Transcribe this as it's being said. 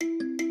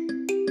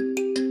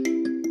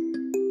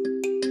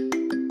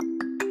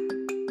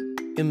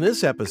In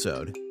this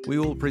episode, we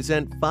will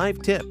present 5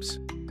 tips,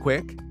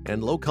 quick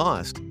and low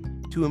cost,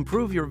 to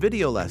improve your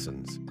video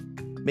lessons,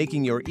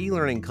 making your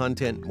e-learning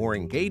content more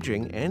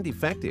engaging and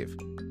effective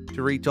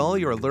to reach all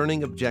your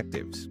learning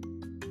objectives.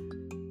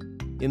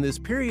 In this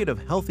period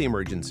of health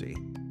emergency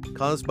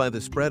caused by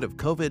the spread of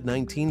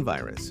COVID-19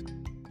 virus,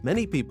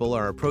 many people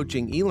are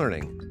approaching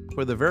e-learning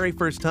for the very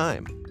first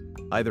time,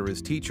 either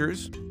as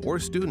teachers or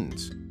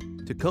students,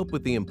 to cope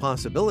with the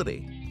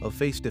impossibility of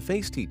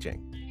face-to-face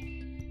teaching.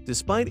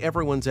 Despite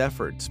everyone's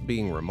efforts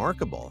being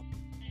remarkable,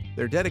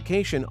 their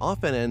dedication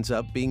often ends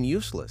up being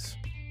useless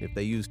if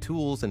they use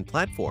tools and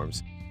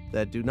platforms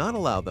that do not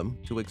allow them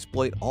to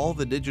exploit all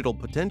the digital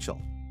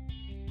potential.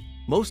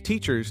 Most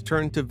teachers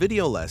turn to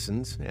video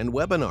lessons and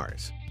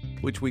webinars,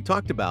 which we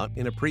talked about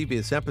in a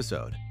previous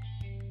episode.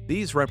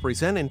 These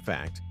represent, in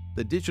fact,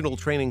 the digital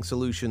training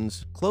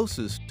solutions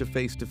closest to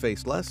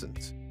face-to-face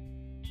lessons,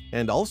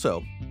 and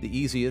also the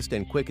easiest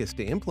and quickest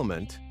to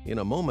implement in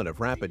a moment of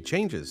rapid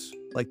changes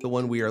like the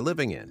one we are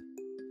living in.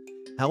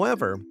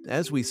 However,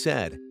 as we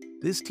said,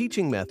 this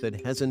teaching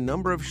method has a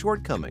number of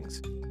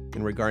shortcomings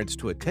in regards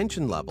to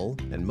attention level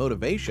and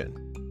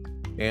motivation,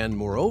 and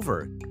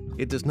moreover,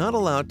 it does not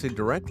allow to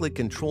directly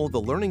control the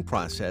learning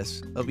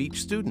process of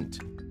each student.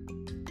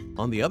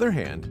 On the other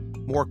hand,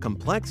 more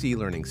complex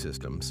e-learning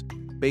systems,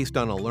 based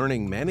on a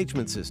learning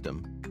management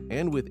system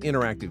and with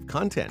interactive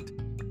content,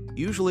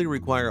 usually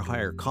require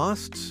higher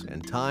costs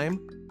and time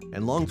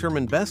and long-term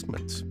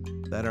investments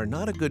that are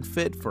not a good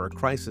fit for a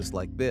crisis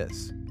like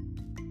this.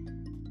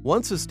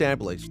 Once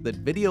established that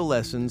video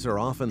lessons are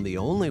often the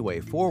only way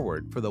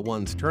forward for the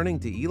ones turning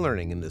to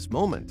e-learning in this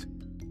moment,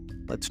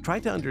 let's try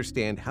to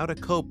understand how to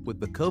cope with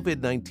the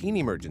COVID-19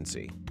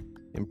 emergency,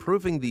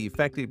 improving the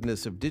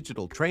effectiveness of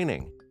digital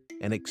training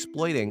and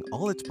exploiting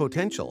all its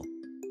potential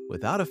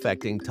without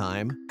affecting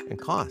time and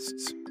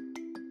costs.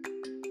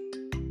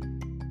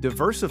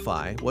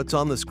 Diversify what's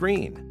on the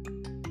screen.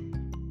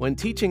 When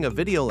teaching a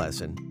video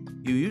lesson,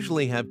 you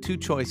usually have 2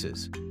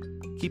 choices: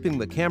 keeping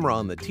the camera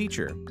on the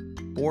teacher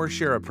or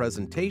share a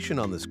presentation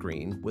on the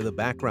screen with a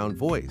background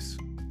voice.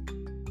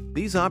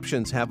 These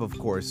options have, of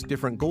course,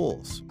 different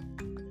goals.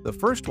 The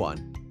first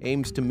one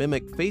aims to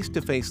mimic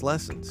face-to-face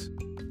lessons.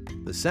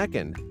 The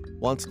second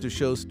wants to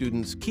show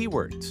students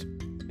keywords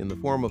in the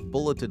form of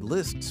bulleted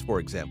lists, for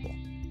example,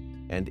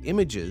 and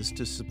images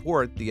to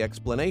support the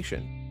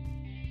explanation.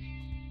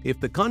 If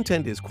the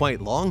content is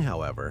quite long,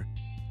 however,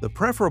 the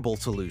preferable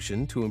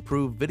solution to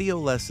improve video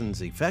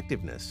lessons'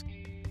 effectiveness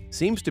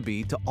seems to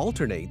be to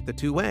alternate the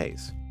 2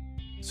 ways.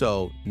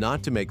 So,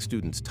 not to make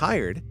students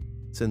tired,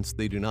 since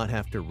they do not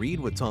have to read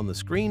what's on the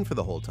screen for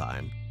the whole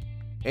time,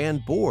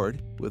 and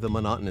bored with a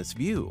monotonous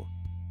view.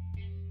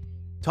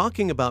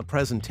 Talking about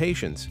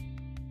presentations,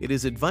 it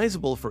is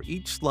advisable for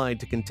each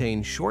slide to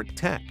contain short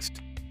text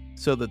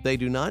so that they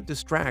do not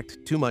distract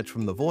too much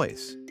from the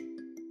voice.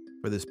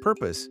 For this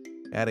purpose,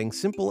 adding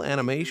simple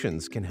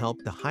animations can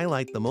help to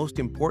highlight the most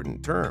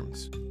important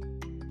terms.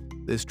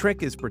 This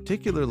trick is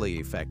particularly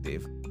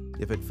effective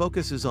if it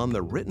focuses on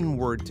the written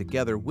word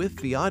together with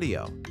the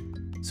audio,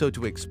 so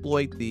to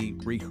exploit the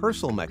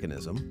rehearsal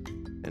mechanism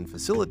and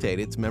facilitate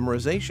its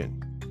memorization.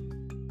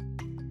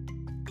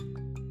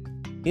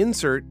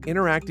 Insert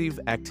interactive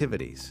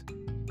activities.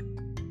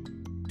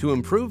 To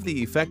improve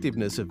the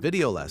effectiveness of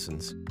video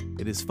lessons,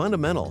 it is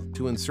fundamental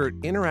to insert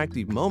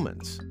interactive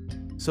moments,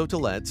 so to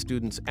let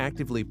students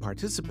actively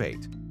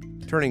participate,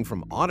 turning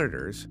from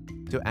auditors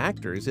to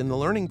actors in the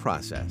learning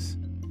process.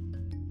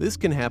 This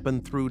can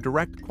happen through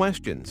direct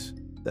questions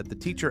that the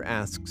teacher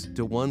asks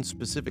to one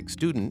specific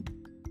student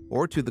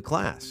or to the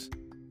class,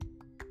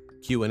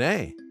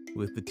 Q&A,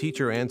 with the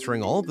teacher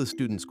answering all the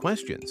students'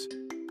 questions,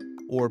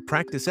 or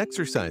practice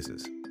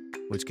exercises,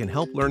 which can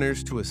help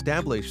learners to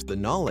establish the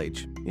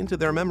knowledge into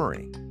their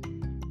memory.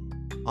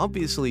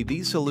 Obviously,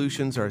 these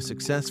solutions are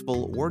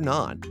successful or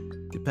not,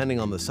 depending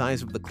on the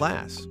size of the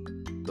class.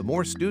 The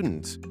more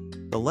students,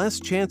 the less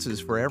chances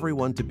for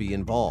everyone to be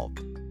involved.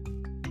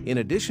 In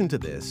addition to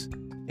this,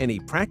 any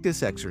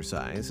practice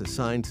exercise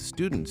assigned to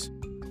students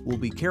will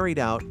be carried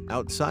out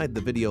outside the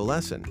video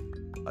lesson,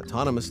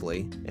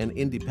 autonomously and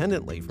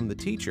independently from the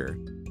teacher,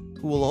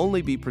 who will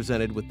only be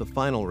presented with the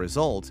final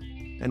result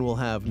and will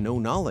have no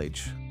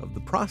knowledge of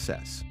the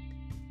process.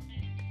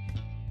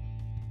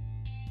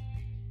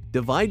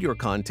 Divide your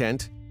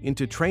content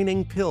into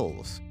training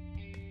pills.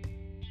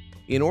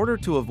 In order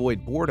to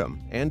avoid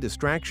boredom and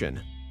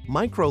distraction,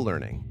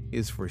 microlearning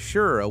is for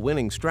sure a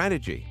winning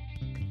strategy.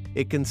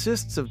 It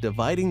consists of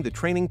dividing the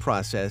training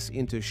process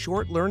into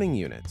short learning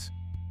units,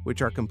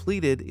 which are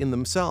completed in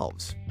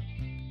themselves.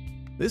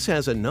 This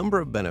has a number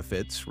of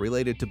benefits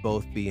related to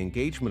both the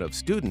engagement of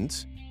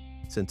students,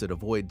 since it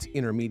avoids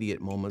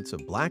intermediate moments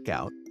of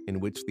blackout in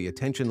which the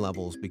attention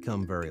levels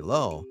become very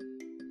low,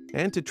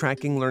 and to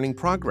tracking learning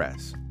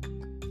progress.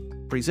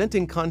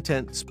 Presenting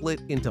content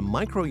split into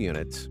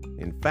micro-units,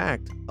 in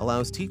fact,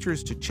 allows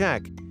teachers to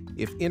check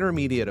if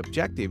intermediate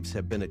objectives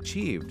have been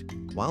achieved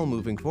while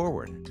moving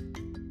forward.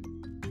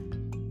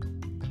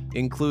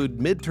 Include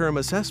midterm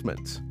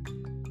assessments.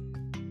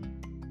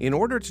 In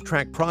order to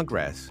track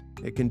progress,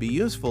 it can be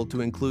useful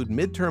to include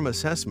midterm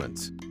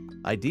assessments,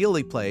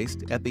 ideally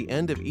placed at the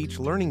end of each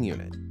learning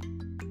unit.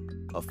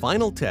 A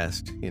final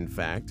test, in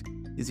fact,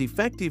 is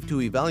effective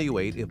to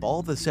evaluate if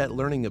all the set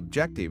learning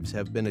objectives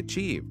have been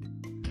achieved,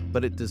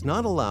 but it does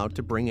not allow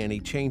to bring any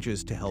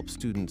changes to help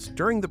students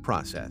during the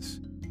process.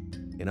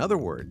 In other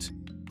words,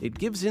 it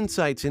gives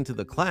insights into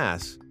the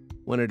class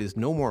when it is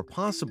no more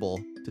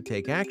possible to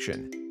take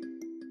action.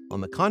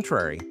 On the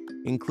contrary,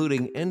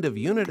 including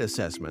end-of-unit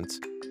assessments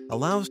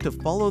allows to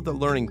follow the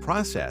learning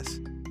process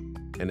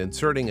and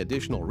inserting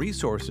additional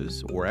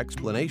resources or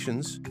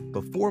explanations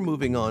before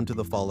moving on to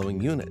the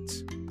following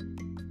units.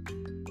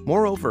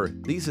 Moreover,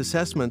 these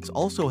assessments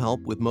also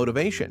help with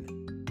motivation.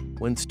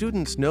 When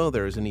students know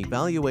there is an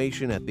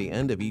evaluation at the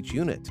end of each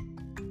unit,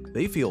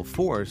 they feel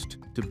forced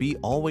to be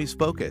always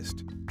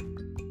focused.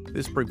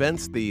 This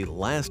prevents the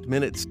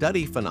last-minute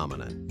study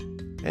phenomenon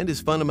and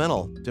is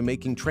fundamental to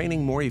making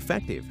training more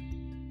effective,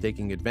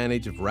 taking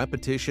advantage of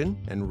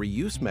repetition and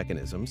reuse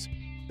mechanisms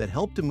that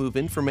help to move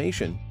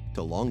information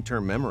to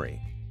long-term memory.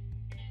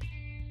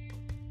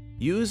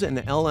 Use an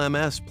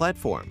LMS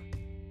platform.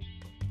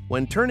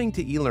 When turning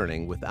to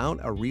e-learning without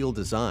a real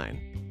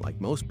design, like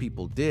most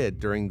people did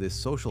during this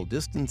social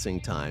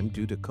distancing time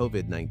due to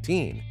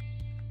COVID-19,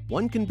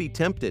 one can be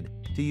tempted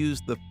to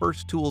use the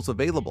first tools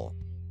available.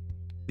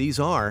 These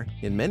are,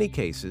 in many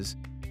cases,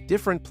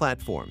 different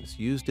platforms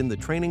used in the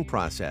training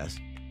process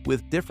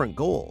with different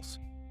goals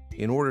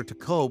in order to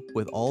cope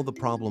with all the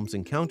problems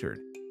encountered.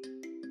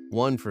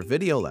 One for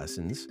video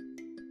lessons,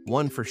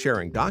 one for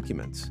sharing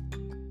documents,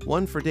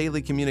 one for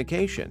daily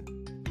communication,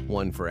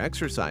 one for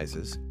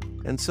exercises,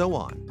 and so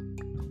on.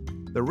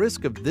 The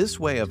risk of this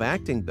way of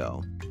acting,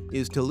 though,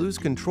 is to lose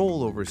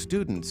control over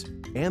students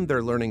and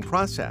their learning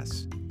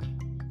process.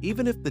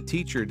 Even if the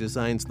teacher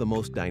designs the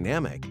most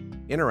dynamic,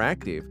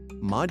 interactive,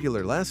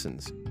 modular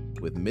lessons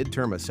with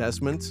midterm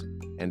assessments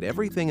and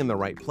everything in the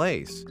right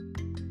place,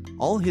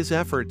 all his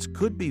efforts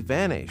could be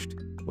vanished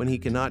when he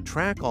cannot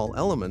track all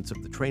elements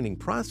of the training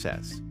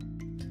process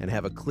and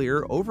have a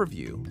clear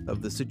overview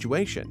of the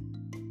situation.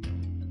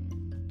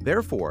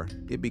 Therefore,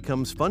 it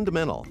becomes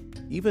fundamental,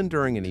 even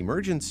during an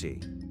emergency,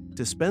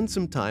 to spend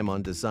some time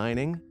on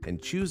designing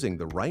and choosing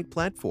the right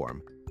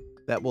platform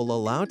that will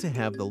allow to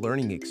have the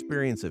learning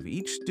experience of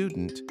each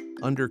student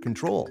under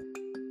control.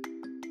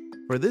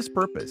 For this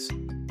purpose,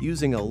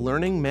 using a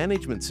learning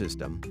management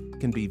system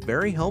can be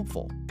very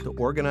helpful to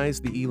organize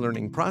the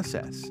e-learning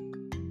process.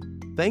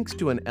 Thanks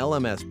to an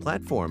LMS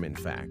platform, in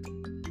fact,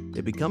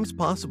 it becomes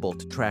possible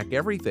to track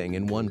everything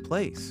in one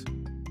place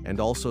and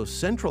also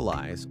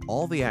centralize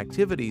all the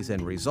activities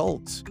and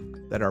results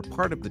that are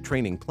part of the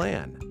training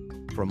plan,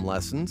 from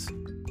lessons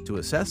to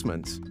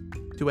assessments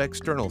to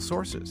external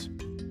sources.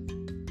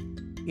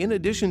 In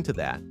addition to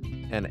that,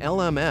 an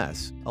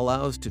LMS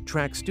allows to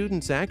track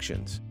students'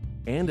 actions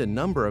and a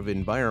number of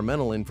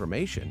environmental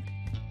information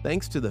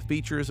thanks to the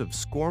features of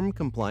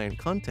SCORM-compliant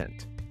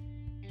content.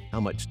 How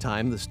much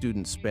time the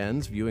student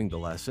spends viewing the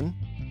lesson,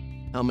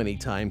 how many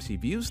times he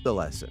views the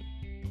lesson,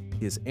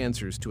 his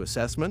answers to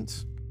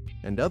assessments,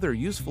 and other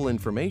useful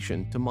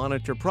information to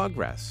monitor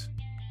progress.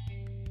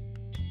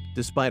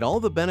 Despite all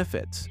the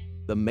benefits,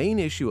 the main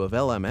issue of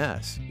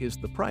LMS is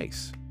the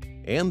price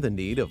and the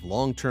need of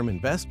long-term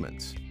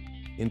investments.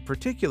 In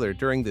particular,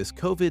 during this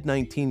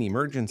COVID-19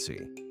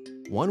 emergency,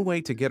 one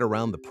way to get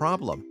around the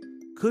problem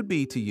could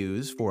be to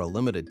use, for a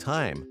limited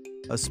time,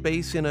 a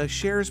space in a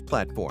shares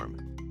platform.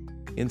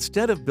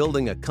 Instead of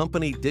building a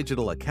company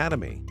digital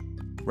academy,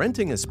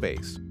 renting a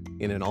space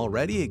in an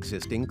already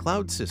existing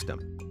cloud system.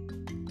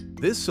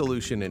 This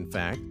solution, in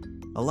fact,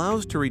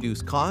 allows to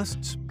reduce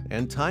costs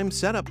and time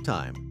setup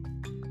time,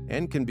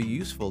 and can be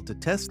useful to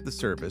test the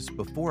service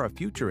before a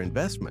future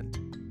investment.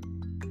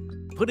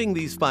 Putting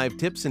these 5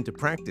 tips into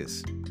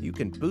practice, you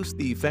can boost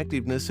the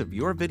effectiveness of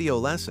your video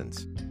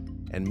lessons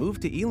and move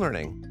to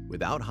e-learning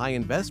without high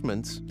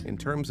investments in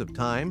terms of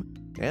time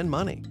and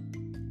money.